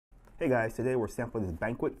Hey guys, today we're sampling this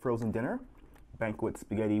Banquet frozen dinner. Banquet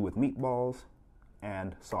spaghetti with meatballs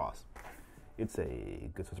and sauce. It's a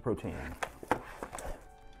good source of protein.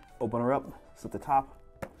 Open her up, slit the top,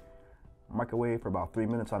 microwave for about 3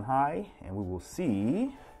 minutes on high, and we will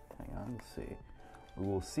see, hang on, let's see. We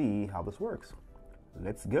will see how this works.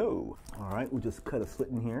 Let's go. All right, we'll just cut a slit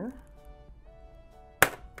in here.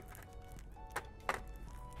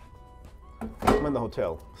 I'm in the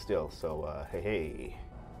hotel still, so hey.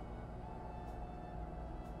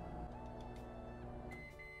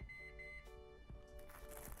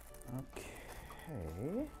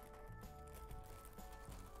 Okay.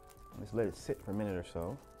 Just let it sit for a minute or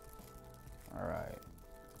so. All right.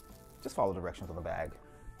 Just follow directions on the bag.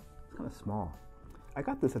 It's kind of small. I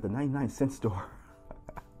got this at the 99-cent store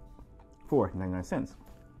for 99 cents.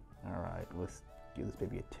 All right, let's give this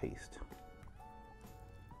baby a taste.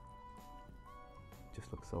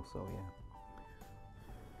 Just looks so,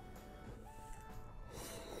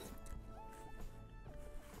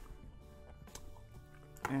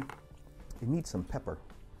 yeah. It needs some pepper.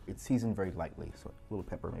 It's seasoned very lightly, so a little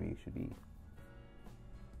pepper maybe should be.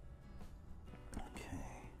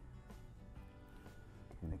 Okay.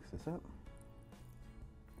 Mix this up.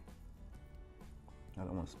 I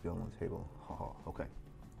don't want to spill on the table. Okay.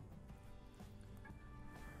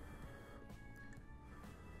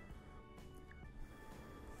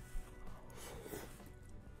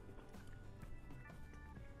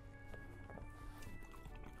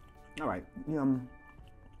 All right,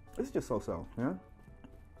 this is just so-so, yeah?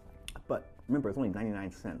 But remember, it's only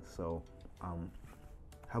 99 cents, so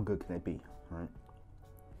how good can it be, right?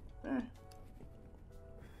 If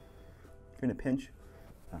you're in a pinch,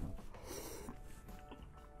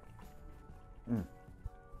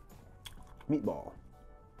 meatball.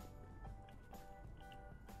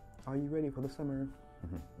 Are you ready for the summer?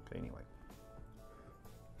 Okay, anyway.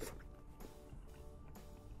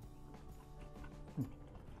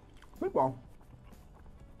 Meatball.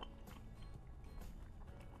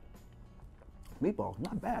 Meatball,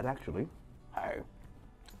 not bad actually. Hey.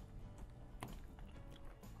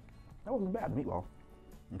 That wasn't bad, meatball.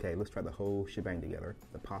 Okay, let's try the whole shebang together.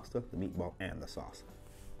 The pasta, the meatball, and the sauce.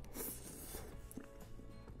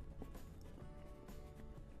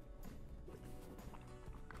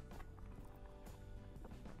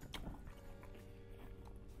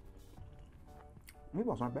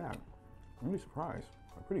 Meatball's not bad. I'm really surprised.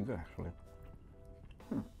 Pretty good actually.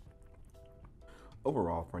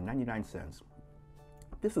 Overall, for 99 cents,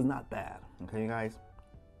 this is not bad. Okay, guys?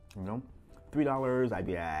 You know, $3,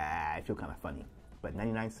 I feel kind of funny. But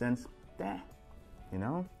 99 cents, you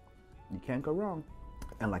know, you can't go wrong.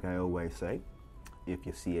 And like I always say, if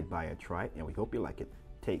you see it, buy it, try it, and we hope you like it.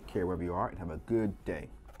 Take care wherever you are and have a good day.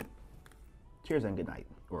 Cheers and good night,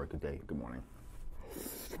 or good day, good morning.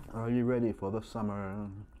 Are you ready for the summer?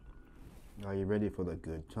 Are you ready for the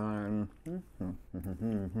good time?